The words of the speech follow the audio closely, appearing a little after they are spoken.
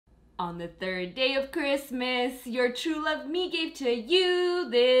On the third day of Christmas, your true love me gave to you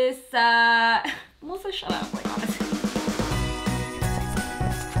this, Melissa, shut up, like, honestly.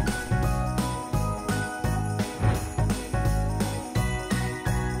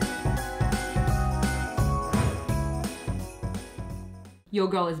 Your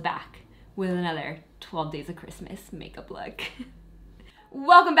girl is back with another 12 Days of Christmas makeup look.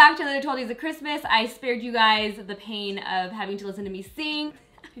 Welcome back to another 12 Days of Christmas. I spared you guys the pain of having to listen to me sing.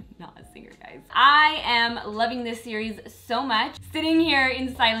 I'm not a singer, guys. I am loving this series so much. Sitting here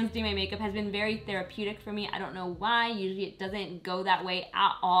in silence doing my makeup has been very therapeutic for me. I don't know why. Usually it doesn't go that way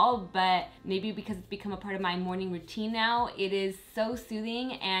at all, but maybe because it's become a part of my morning routine now. It is so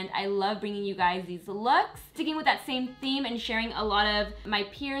soothing and I love bringing you guys these looks. Sticking with that same theme and sharing a lot of my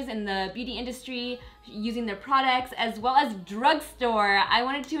peers in the beauty industry using their products as well as drugstore. I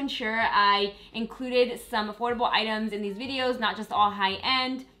wanted to ensure I included some affordable items in these videos, not just all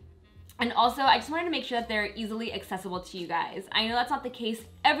high-end. And also, I just wanted to make sure that they're easily accessible to you guys. I know that's not the case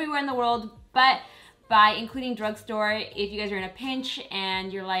everywhere in the world, but by including drugstore, if you guys are in a pinch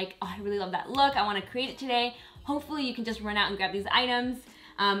and you're like, oh, I really love that look, I want to create it today, hopefully you can just run out and grab these items.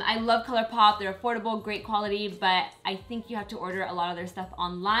 I love ColourPop, they're affordable, great quality, but I think you have to order a lot of their stuff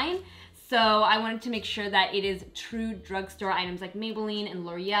online. So I wanted to make sure that it is true drugstore items like Maybelline and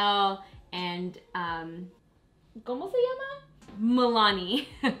L'Oreal and, ¿cómo se llama? Milani.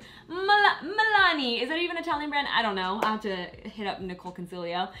 Milani. Is that even an Italian brand? I don't know. I'll have to hit up Nicole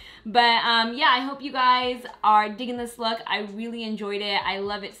Concilio. But yeah, I hope you guys are digging this look. I really enjoyed it. I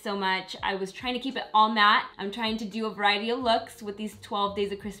love it so much. I was trying to keep it all matte. I'm trying to do a variety of looks with these 12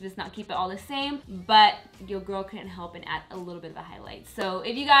 Days of Christmas, not keep it all the same, but your girl couldn't help and add a little bit of a highlight. So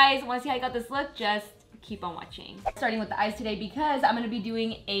if you guys want to see how I got this look, just keep on watching. Starting with the eyes today because I'm going to be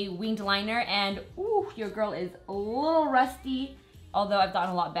doing a winged liner and ooh, your girl is a little rusty, although I've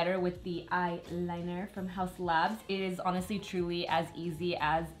gotten a lot better with the Eye-Lie-Ner from HAUS Labs. It is honestly truly as easy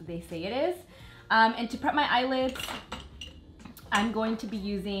as they say it is. And to prep my eyelids, I'm going to be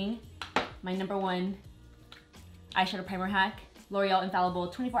using my #1 eyeshadow primer hack, L'Oreal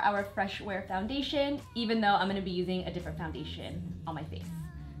Infallible 24-Hour Fresh Wear Foundation, even though I'm going to be using a different foundation on my face.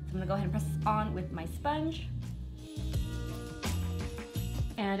 I'm gonna go ahead and press this on with my sponge.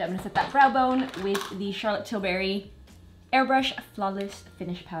 And I'm gonna set that brow bone with the Charlotte Tilbury Airbrush Flawless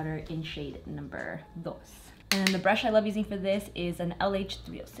Finish Powder in shade number 2. And the brush I love using for this is an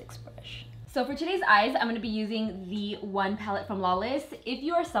LH306 brush. So for today's eyes, I'm gonna be using the one palette from Lawless. If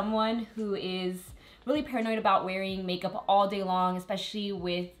you are someone who is really paranoid about wearing makeup all day long, especially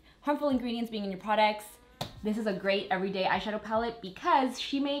with harmful ingredients being in your products, this is a great everyday eyeshadow palette because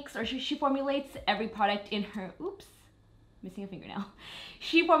she makes, or she formulates every product in her, oops, missing a fingernail.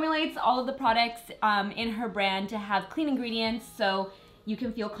 She formulates all of the products in her brand to have clean ingredients so you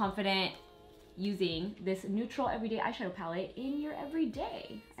can feel confident using this neutral everyday eyeshadow palette in your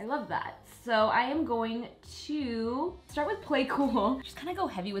everyday. I love that. So I am going to start with Play Cool. Just kind of go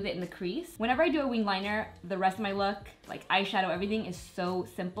heavy with it in the crease. Whenever I do a wing liner, the rest of my look, like eyeshadow, everything is so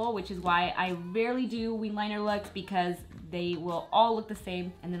simple, which is why I rarely do wing liner looks because they will all look the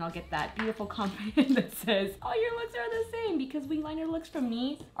same and then I'll get that beautiful comment that says, all your looks are the same, because wing liner looks from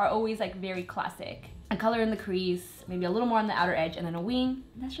me are always like very classic. A color in the crease, maybe a little more on the outer edge, and then a wing.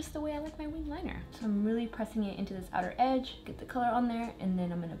 And that's just the way I like my wing liner. So I'm really pressing it into this outer edge, get the color on there, and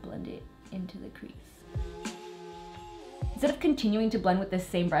then I'm gonna blend it into the crease. Instead of continuing to blend with this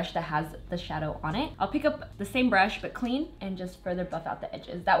same brush that has the shadow on it, I'll pick up the same brush but clean and just further buff out the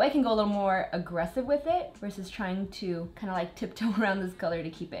edges. That way I can go a little more aggressive with it versus trying to kind of like tiptoe around this color to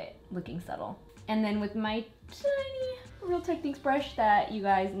keep it looking subtle. And then with my tiny Real Techniques brush that you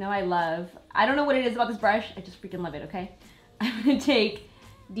guys know I love, I don't know what it is about this brush, I just freaking love it, okay? I'm gonna take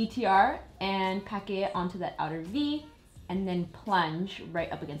DTR and pack it onto that outer V and then plunge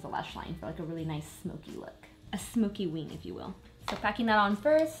right up against the lash line for like a really nice smoky look. A smoky wing, if you will. So packing that on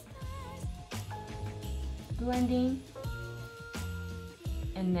first, blending,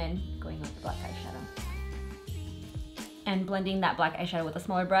 and then going with the black eyeshadow. And blending that black eyeshadow with a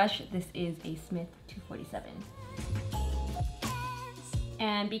smaller brush. This is a Smith 247.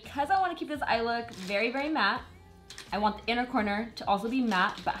 And because I want to keep this eye look very, very matte, I want the inner corner to also be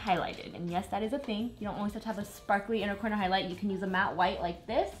matte but highlighted. And yes, that is a thing. You don't always have to have a sparkly inner corner highlight. You can use a matte white like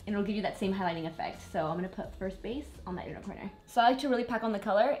this and it'll give you that same highlighting effect. So I'm gonna put first base on that inner corner. So I like to really pack on the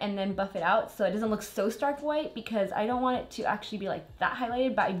color and then buff it out so it doesn't look so stark white because I don't want it to actually be like that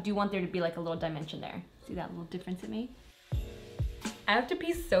highlighted, but I do want there to be like a little dimension there. See that little difference it made? I have to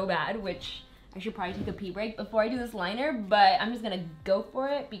pee so bad, which I should probably take a pee break before I do this liner, but I'm just gonna go for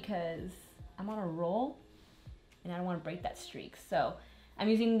it because I'm on a roll and I don't want to break that streak. So I'm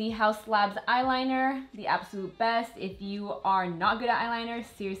using the HAUS Labs eyeliner, the absolute best. If you are not good at eyeliner,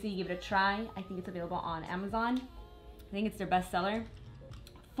 seriously give it a try. I think it's available on Amazon. I think it's their best seller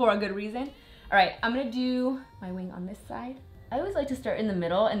for a good reason. All right, I'm gonna do my wing on this side. I always like to start in the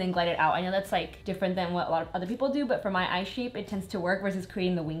middle and then glide it out. I know that's like different than what a lot of other people do, but for my eye shape, it tends to work versus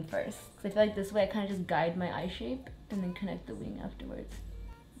creating the wing first. So I feel like this way I kind of just guide my eye shape and then connect the wing afterwards,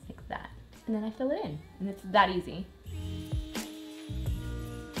 like that. And then I fill it in, and it's that easy.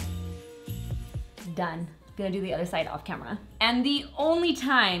 Done. Gonna do the other side off camera. And the only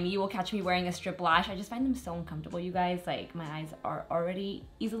time you will catch me wearing a strip lash, I just find them so uncomfortable, you guys. Like, my eyes are already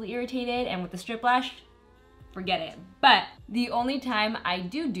easily irritated, and with the strip lash, forget it. But the only time I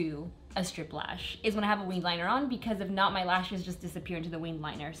do a strip lash is when I have a winged liner on, because if not, my lashes just disappear into the winged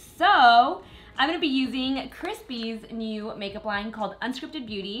liner. So I'm gonna be using Crispy's new makeup line called Unscripted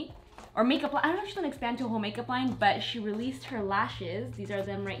Beauty, or makeup line. I don't know if she's gonna expand to a whole makeup line, but she released her lashes. These are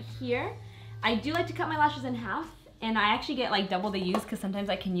them right here. I do like to cut my lashes in half, and I actually get like double the use because sometimes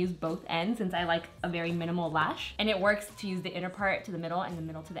I can use both ends since I like a very minimal lash, and it works to use the inner part to the middle and the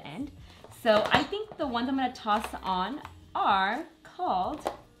middle to the end. So I think the ones I'm gonna toss on are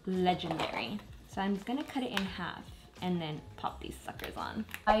called Legendary. So I'm gonna cut it in half and then pop these suckers on.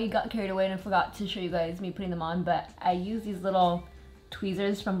 I got carried away and I forgot to show you guys me putting them on, but I use these little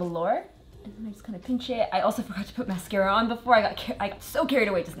tweezers from Velour, and then I just kind of pinch it. I also forgot to put mascara on before. I got so carried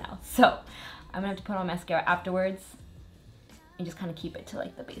away just now. So I'm gonna have to put on mascara afterwards and just kind of keep it to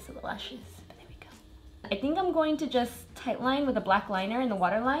like the base of the lashes. But there we go. I think I'm going to just tightline with a black liner in the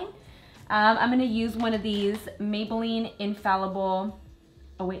waterline. I'm gonna use one of these Maybelline Infallible,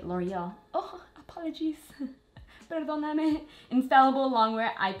 oh wait, L'Oreal. Oh, apologies. Perdóname. Infallible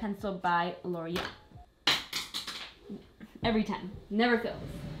Longwear Eye Pencil by L'Oreal. Every time, never fails.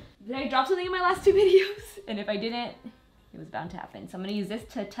 Did I drop something in my last two videos? And if I didn't, it was bound to happen. So I'm gonna use this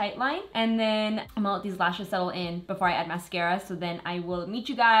to tightline, and then I'm gonna let these lashes settle in before I add mascara. So then I will meet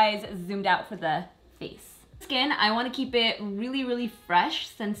you guys zoomed out for the face. Skin, I want to keep it really, really fresh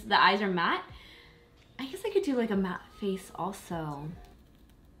since the eyes are matte. I guess I could do like a matte face also.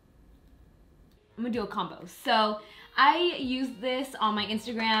 I'm gonna do a combo. So I used this on my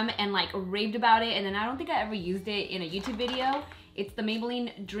Instagram and like raved about it, and then I don't think I ever used it in a YouTube video. It's the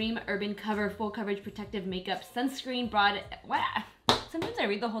Maybelline Dream Urban Cover Full Coverage Protective Makeup Sunscreen Broad. What? Sometimes I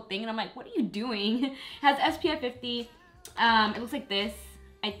read the whole thing and I'm like, what are you doing? It has SPF 50. It looks like this.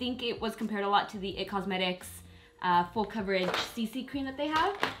 I think it was compared a lot to the It Cosmetics Full Coverage CC cream that they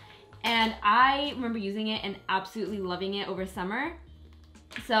have. And I remember using it and absolutely loving it over summer.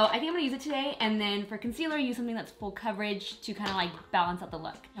 So I think I'm gonna use it today, and then for concealer, use something that's full coverage to kind of like balance out the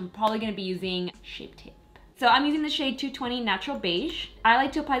look. I'm probably gonna be using Shape Tape. So I'm using the shade 220 Natural Beige. I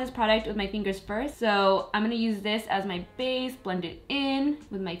like to apply this product with my fingers first. So I'm gonna use this as my base, blend it in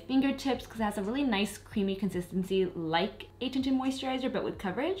with my fingertips because it has a really nice creamy consistency like a tinted moisturizer, but with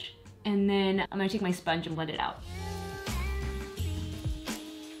coverage. And then I'm gonna take my sponge and blend it out.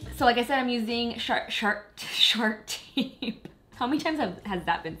 So like I said, I'm using Shark Tape. How many times has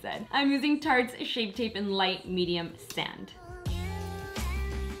that been said? I'm using Tarte's Shape Tape in light medium sand.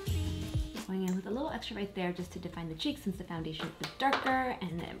 Going in with a little extra right there just to define the cheeks since the foundation is darker,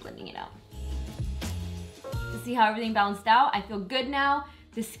 and then blending it out. To see how everything balanced out, I feel good now.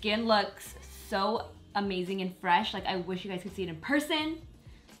 The skin looks so amazing and fresh. Like, I wish you guys could see it in person.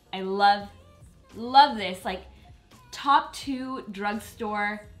 I love this. Like, top 2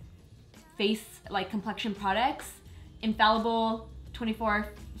 drugstore face like complexion products. Infallible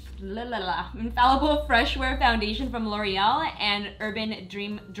Infallible Fresh Wear Foundation from L'Oreal and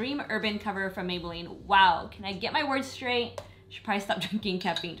Dream Urban Cover from Maybelline. Wow, can I get my words straight? Should probably stop drinking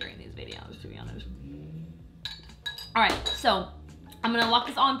caffeine during these videos, to be honest. All right, so I'm gonna lock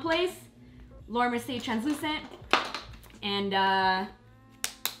this all in place. Laura Mercier Translucent, and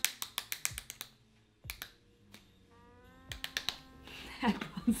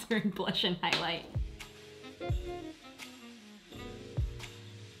bronzer and blush and highlight.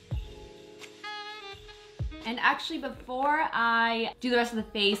 And actually, before I do the rest of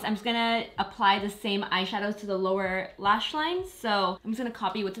the face, I'm just gonna apply the same eyeshadows to the lower lash line. So I'm just gonna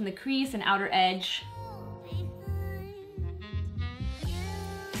copy what's in the crease and outer edge.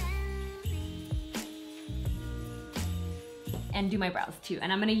 And do my brows too.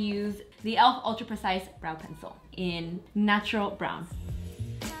 And I'm gonna use the e.l.f. Ultra Precise Brow Pencil in Natural Brown.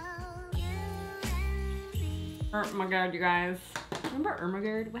 Oh my god, you guys. Remember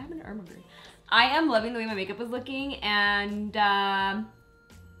Ermagerd? What happened to Ermagerd? I am loving the way my makeup is looking, and I'm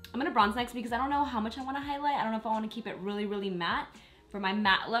gonna bronze next because I don't know how much I want to highlight. I don't know if I want to keep it really, really matte. For my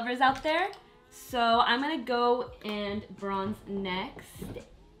matte lovers out there, So I'm gonna go and bronze next,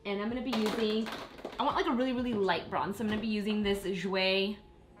 and I'm gonna be using, I want like a really, really light bronze. So I'm gonna be using this JOUER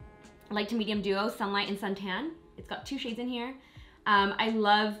light to medium duo, Sunlight and Suntan. It's got 2 shades in here. I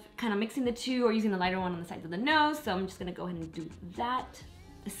love kind of mixing the two or using the lighter one on the sides of the nose, so I'm just gonna go ahead and do that.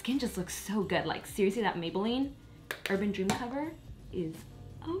 The skin just looks so good. Like seriously, that Maybelline Urban Dream cover is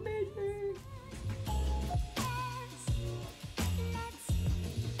amazing.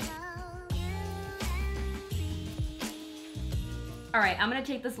 All right, I'm gonna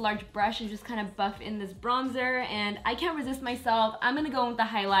take this large brush and just kind of buff in this bronzer, and I can't resist myself. I'm gonna go with the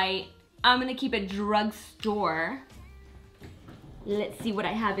highlight. I'm gonna keep it drugstore. Let's see what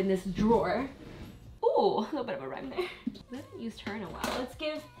I have in this drawer. Ooh, a little bit of a rhyme there. I haven't used her in a while. Let's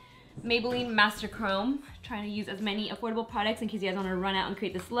give Maybelline Master Chrome. Trying to use as many affordable products in case you guys want to run out and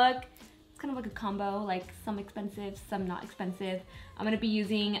create this look. It's kind of like a combo, like some expensive, some not expensive. I'm gonna be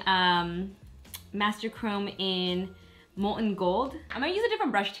using Master Chrome in Molten Gold. I'm gonna use a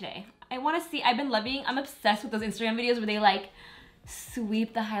different brush today. I wanna see, I'm obsessed with those Instagram videos where they like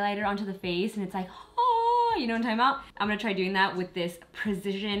sweep the highlighter onto the face and it's like, oh, you know what I'm talking about? I'm gonna try doing that with this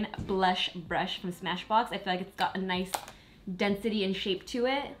Precision Blush brush from Smashbox. I feel like it's got a nice density and shape to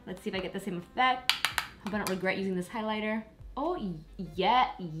it. Let's see if I get the same effect. Hope I don't regret using this highlighter. Oh, yeah,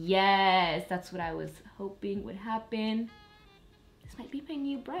 yes, that's what I was hoping would happen. This might be my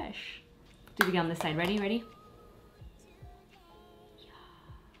new brush. Do it again on this side, ready, ready?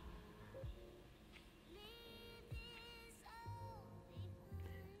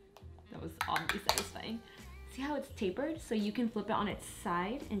 That was oddly satisfying. See how it's tapered? So you can flip it on its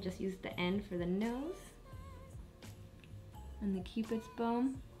side and just use the end for the nose. And the Cupid's bow.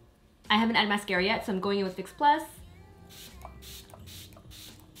 I haven't added mascara yet, so I'm going in with Fix Plus.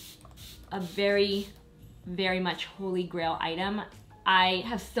 A very, very much holy grail item. I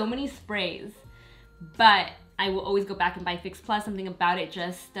have so many sprays, but I will always go back and buy Fix Plus. Something about it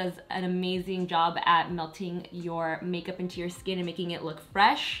just does an amazing job at melting your makeup into your skin and making it look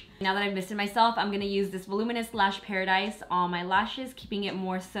fresh. Now that I've misted myself, I'm gonna use this Voluminous Lash Paradise on my lashes, keeping it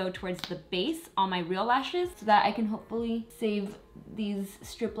more so towards the base on my real lashes so that I can hopefully save these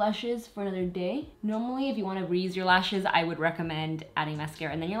strip lashes for another day. Normally, if you want to reuse your lashes, I would recommend adding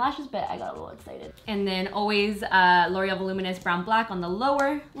mascara and then your lashes, but I got a little excited. And then always L'Oreal Voluminous Brown Black on the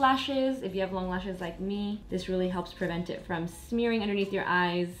lower lashes. If you have long lashes like me, this really helps prevent it from smearing underneath your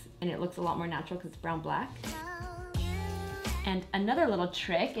eyes, and it looks a lot more natural because it's brown black. And another little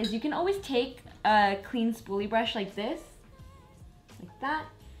trick is you can always take a clean spoolie brush like this, like that,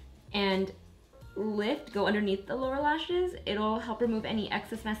 and go underneath the lower lashes. It'll help remove any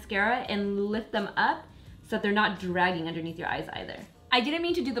excess mascara and lift them up so that they're not dragging underneath your eyes either. I didn't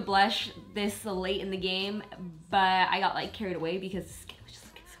mean to do the blush this late in the game, but I got like carried away because the skin was just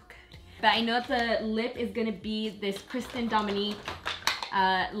looking so good. But I know that the lip is gonna be this Kristen Dominique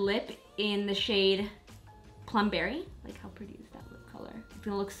lip in the shade Plum Berry. Like, how pretty is that lip color? It's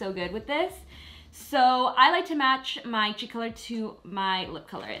gonna look so good with this. So I like to match my cheek color to my lip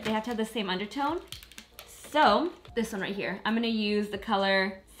color. They have to have the same undertone. So this one right here, I'm gonna use the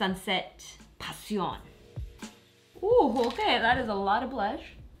color Sunset Passion. Ooh, okay, that is a lot of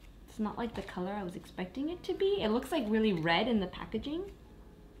blush. It's not like the color I was expecting it to be. It looks like really red in the packaging.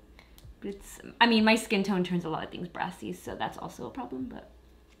 But it's, I mean, my skin tone turns a lot of things brassy, so that's also a problem, but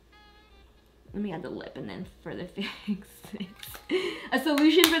let me add the lip and then further fix it. A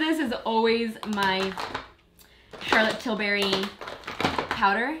solution for this is always my Charlotte Tilbury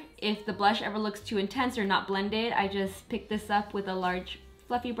powder. If the blush ever looks too intense or not blended, I just pick this up with a large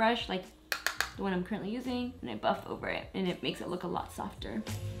fluffy brush like the one I'm currently using, and I buff over it, and it makes it look a lot softer.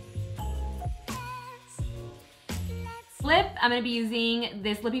 Lip, I'm gonna be using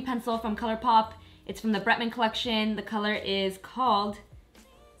this lippy pencil from ColourPop. It's from the Bretman collection. The color is called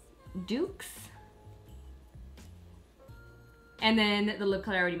Dukes. And then the lip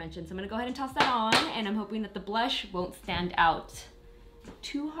color I already mentioned. So I'm gonna go ahead and toss that on, and I'm hoping that the blush won't stand out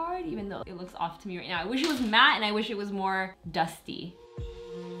too hard, even though it looks off to me right now. I wish it was matte and I wish it was more dusty.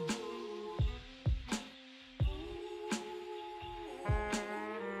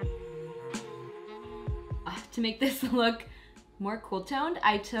 To make this look more cool toned,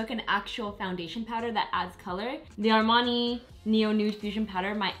 I took an actual foundation powder that adds color. The Armani Neo Nude Fusion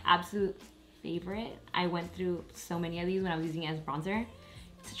Powder, my absolute favorite. I went through so many of these when I was using it as bronzer.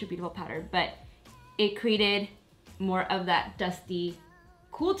 It's such a beautiful powder, but it created more of that dusty,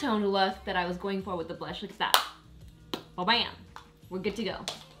 cool toned look that I was going for with the blush. Look at that. Oh, bam. We're good to go.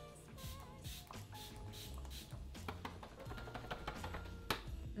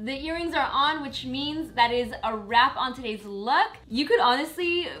 The earrings are on, which means that is a wrap on today's look. You could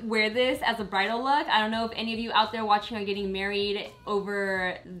honestly wear this as a bridal look. I don't know if any of you out there watching are getting married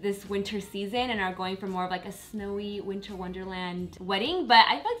over this winter season and are going for more of like a snowy winter wonderland wedding, but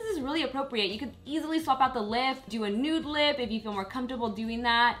I feel like this is really appropriate. You could easily swap out the lip, do a nude lip if you feel more comfortable doing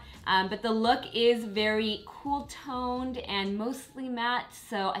that. But the look is very cool toned and mostly matte,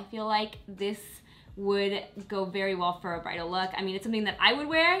 so I feel like this would go very well for a bridal look. I mean, it's something that I would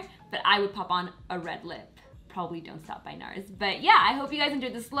wear, but I would pop on a red lip. Probably Don't Stop by NARS. But yeah, I hope you guys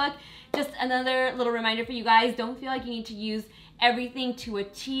enjoyed this look. Just another little reminder for you guys, don't feel like you need to use everything to a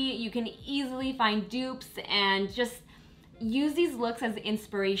T. You can easily find dupes and just use these looks as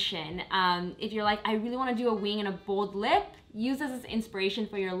inspiration. If you're like, I really want to do a wing and a bold lip, use this as inspiration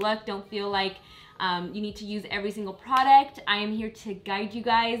for your look. Don't feel like you need to use every single product. I am here to guide you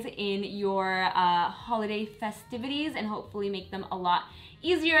guys in your holiday festivities and hopefully make them a lot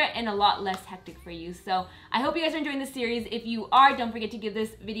easier and a lot less hectic for you. So I hope you guys are enjoying this series. If you are, don't forget to give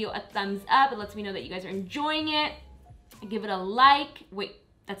this video a thumbs up. It lets me know that you guys are enjoying it. Give it a like. Wait,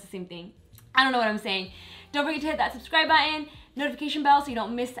 that's the same thing. I don't know what I'm saying. Don't forget to hit that subscribe button, notification bell so you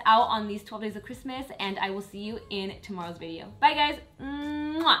don't miss out on these 12 days of Christmas, and I will see you in tomorrow's video. Bye guys.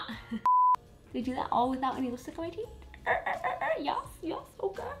 Mwah. Did I do that all without any lipstick on my teeth? Yes, yes,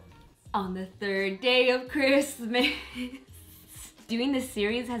 okay. On the third day of Christmas. Doing this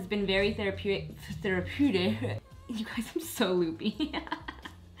series has been very therapeutic. You guys, I'm so loopy.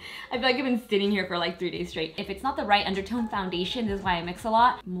 I feel like I've been sitting here for like 3 days straight. If it's not the right undertone foundation, this is why I mix a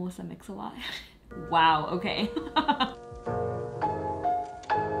lot. Melissa mix a lot. Wow, okay.